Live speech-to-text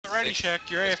reality check.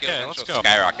 You're AFK. Let's go.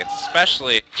 Skyrockets,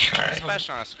 especially on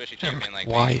a squishy champion like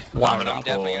me. Why? I'm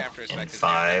definitely gonna have to in respect his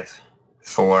 5,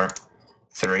 4,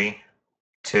 3,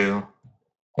 2,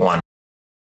 1.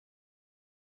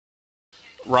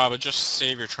 Rob, just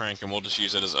save your trank and we'll just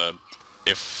use it as a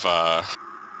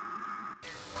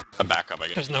backup, I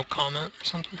guess. There's no comment or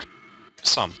something?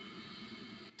 Some.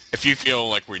 If you feel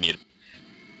like we need it.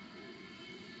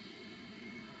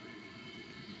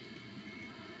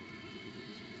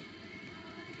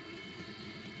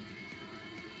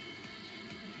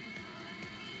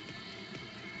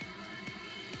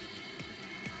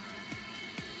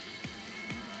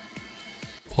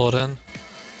 Pull it in.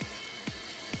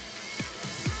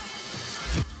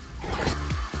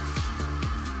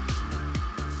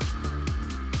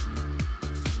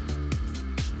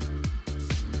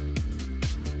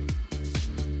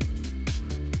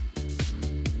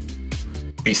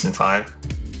 Beast in 5.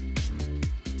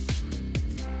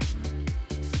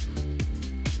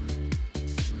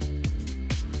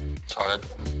 Solid.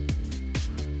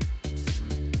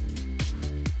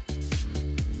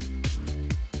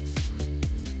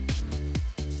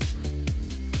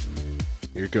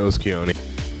 Here goes Keone.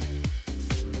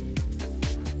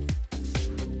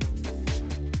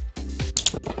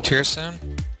 Tear soon.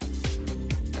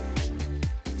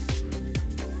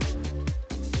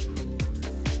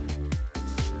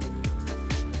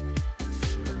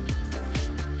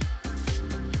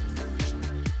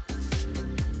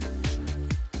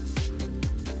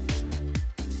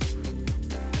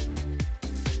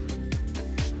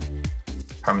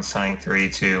 From signing 3,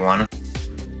 2, 1.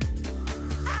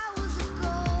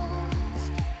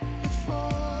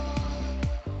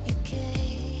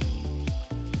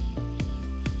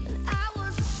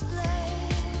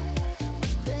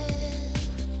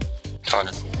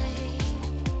 Solid.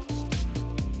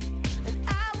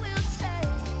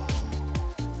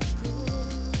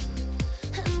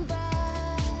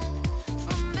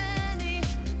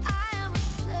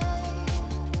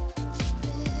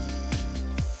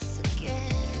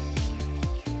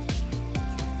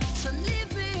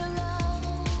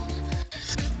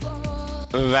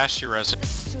 That's your resident.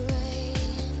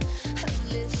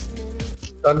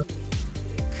 Done.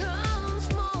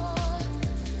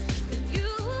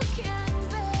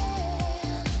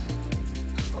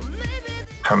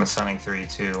 From signing 3,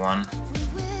 2, 1.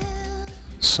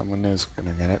 Someone is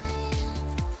gonna get it.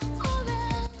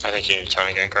 I think you need to tell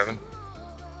me again, Corbin.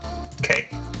 Okay.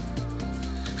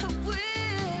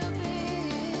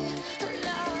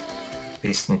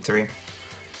 Beast in 3.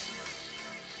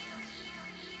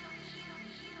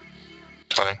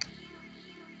 Solid.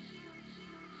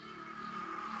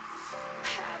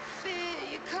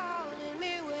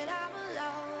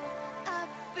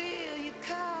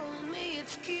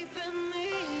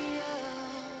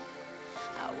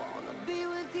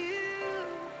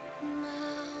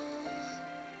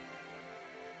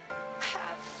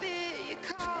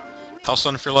 Tell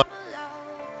someone if you're left.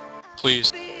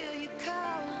 Please.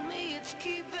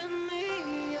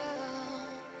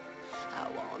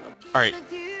 Alright.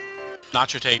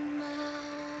 Not your take.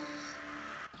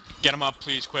 Get him up,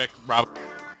 please, quick. Rob.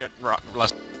 Get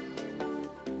less.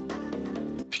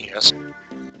 PS.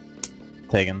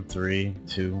 Taken 3,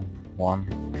 2, 1.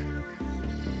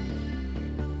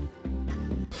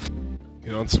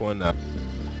 You don't swing that.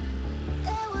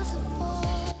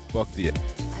 Fuck the.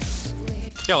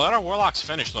 Yeah, let our warlocks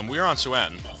finish them. We're on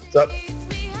Suen. What's up?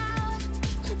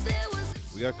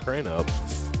 We got Crane up.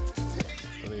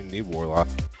 I don't even need Warlock.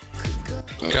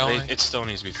 Going. It still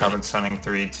needs to be From finished. signing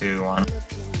 3, 2, 1.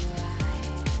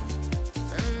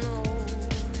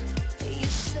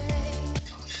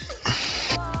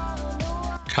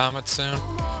 Comet soon.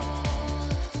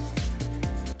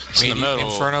 It's in the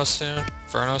middle. Inferno soon.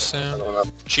 Inferno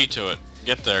soon. Cheat to it.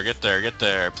 Get there, get there, get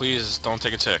there. Please don't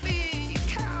take a tick.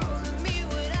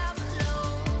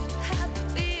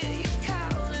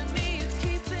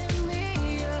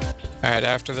 Alright,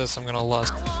 after this I'm gonna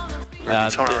lust.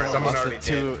 Someone already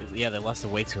yeah, they lost it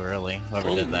way too early.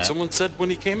 Whoever did that. Someone said when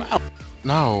he came out.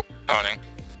 No. Owning.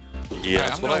 Yeah, Alright,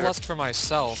 that's I'm what I gonna heard. lust for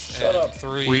myself. Shut in up.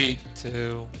 3,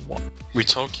 2, 1. We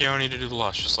told Keone to do the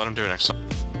lust. Just let him do it next time.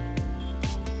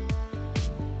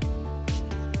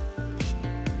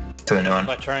 To a new one.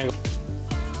 Triangle.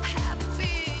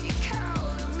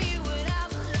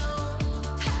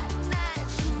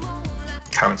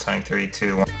 From signing 3,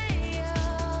 2, 1.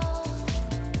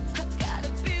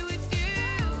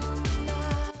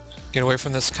 Get away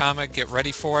from this comet, get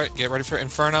ready for it, get ready for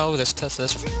Inferno, this test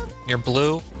this. You're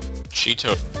blue. Cheat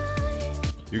to it.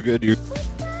 You're good. You.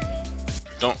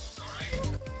 Don't.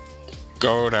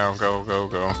 Go down, go, go,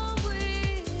 go.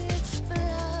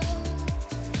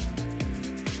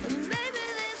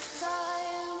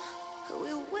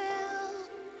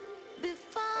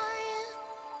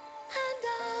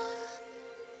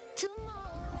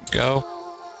 Go.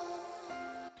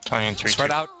 Tony in 3, Spread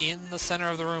 2. out in the center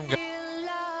of the room. Go.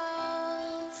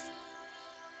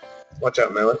 Watch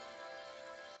out, melee.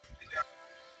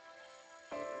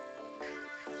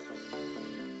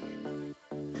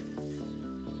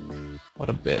 What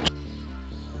a bit.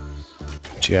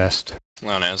 Just.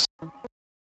 Leonez.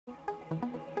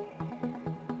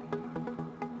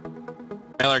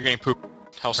 Mailer getting pooped.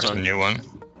 There's a Hellstone. new one.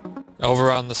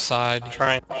 Over on the side.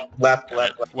 Trying. Left.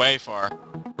 Way far.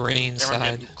 Green Everyone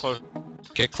side. get close.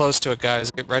 Get close to it,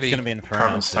 guys. Get ready. It's gonna be Inferno.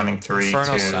 Karma stunning 3,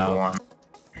 Inferno 2, south. 1.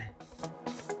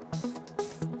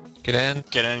 Get in.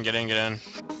 Get in, get in, get in.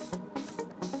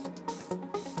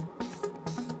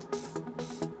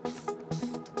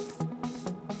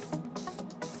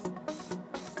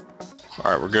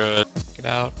 Alright, we're good. Get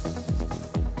out.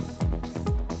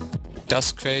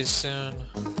 Dusk phase soon.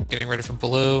 Getting ready for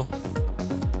blue.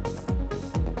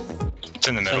 It's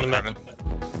in the middle, Kevin.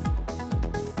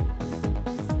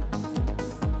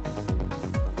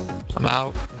 I'm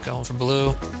out. I'm going for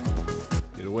blue.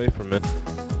 Get away from it.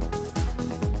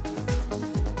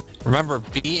 Remember,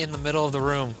 be in the middle of the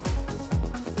room.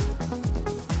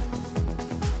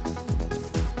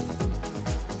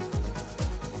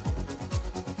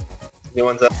 New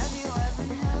one's up.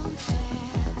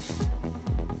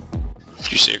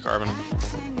 Did you see a carbon?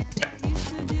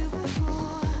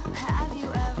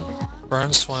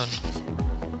 Burn Swin.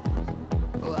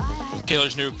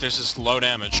 Killer's nuke, this is low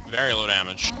damage. Very low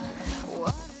damage.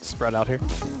 Spread out here.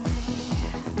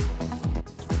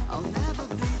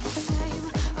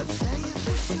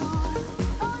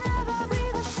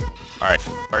 Alright,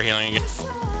 we're healing again.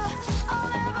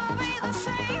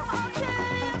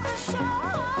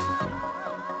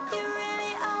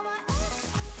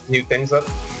 New things up.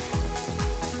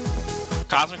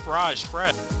 Cosmic Barrage,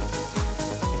 spread.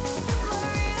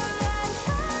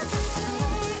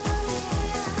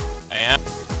 And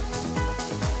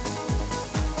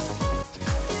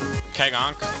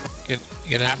Kegonk.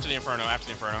 Get in. After the Inferno, after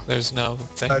the Inferno. There's no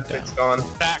thing That down. thing's gone.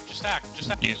 Stack, just stack, just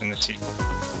stack. Using the seat.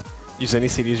 Use any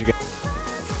CDs you get.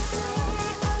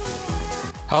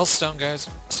 Healthstone, guys.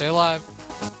 Stay alive.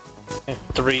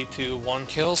 3, 2, 1.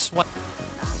 Kill Swin.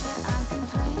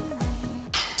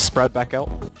 Spread back out.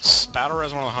 Battle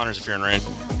res one of the hunters if you're in range.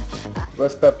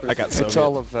 West Pepper. I got It's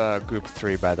all of group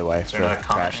 3, by the way. Is there another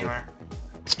comment trash it. anywhere?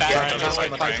 It's back. Yeah, Just yeah,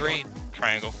 like By triangle. green.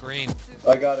 Triangle. Green.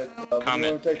 I got it.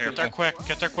 Comment. Here. Get there quick,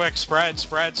 get there quick. Spread,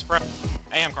 spread, spread.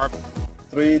 AM carb.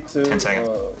 3, 2, 10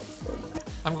 seconds.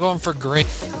 I'm going for green.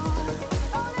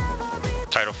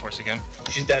 Tidal Force again.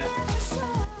 She's dead.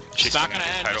 She's not gonna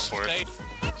end. Tidal Just, Force.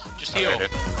 just heal. Okay,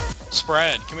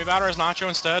 Spread. Can we battle res Nacho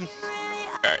instead?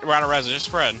 Alright, we're out of res. Just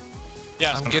spread.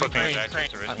 Yes. I'm I'm getting flipping it green. back to Crane.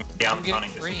 its original. Yeah, I'm I'm getting running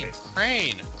just in green. case.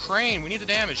 Crane. Crane. We need the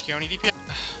damage. Keone DPS.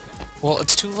 Well,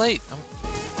 it's too late.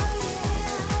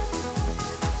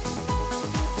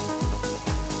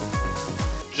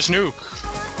 Just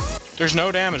nuke. There's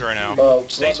no damage right now. Oh,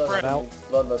 Stay spread.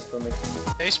 Bloodlust for me.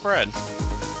 Stay spread.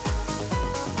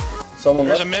 Someone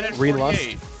There's a left. minute Green lust.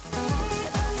 48.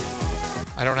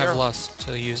 I don't have Here. lust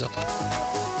to use it.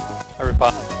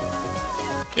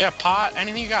 Yeah, pot.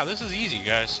 Anything you got. This is easy,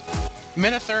 guys.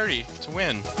 Minute 30 to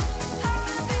win.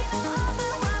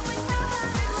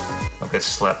 Okay,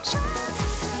 slept.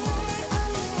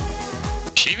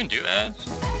 Did she even do that?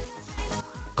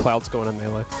 Cloud's going in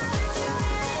melee.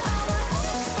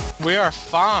 We are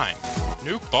fine.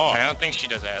 Nuke ball. I don't think she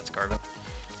does ads, Carbon.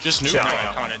 Just nuke. Yeah.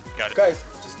 now. Comment. Got it. Guys,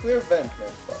 just clear vent,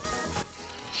 man.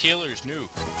 Healers nuke.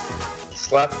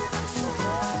 Slap.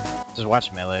 Just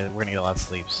watch melee. We're gonna get a lot of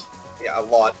sleeps. Yeah, a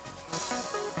lot.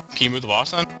 Can you move the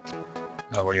boss then?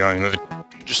 Oh, where do you want me to move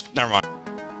it? Just never mind.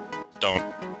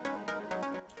 Don't.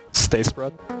 Stay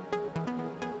spread.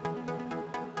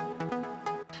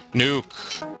 Nuke.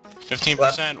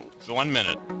 15%. 1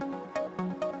 minute.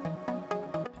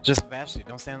 Just Vashti,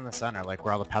 don't stand in the center like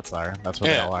where all the pets are. That's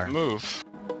where they all Yeah, are. move.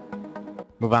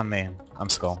 Move on me. I'm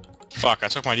Skull. Fuck, I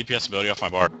took my DPS ability off my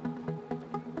bar.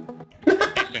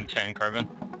 It's been 10, Carbon.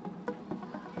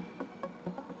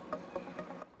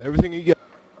 Everything you get.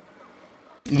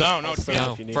 No, no, Also,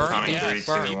 No, if you need burn. Comment Yeah, 3,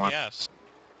 burn. 2, 1. DPS.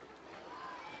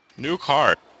 Nuke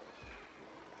hard.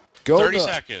 Go 30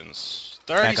 nuts. seconds.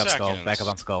 30 Back up seconds. Skull. Back up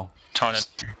on Skull. Taunt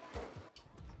it.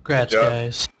 Congrats,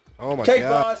 guys. Oh my Cake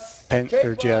god. boss!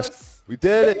 Panther Cake Jest. boss! We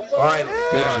did it. Fine.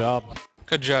 Good job.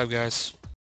 Good job, guys.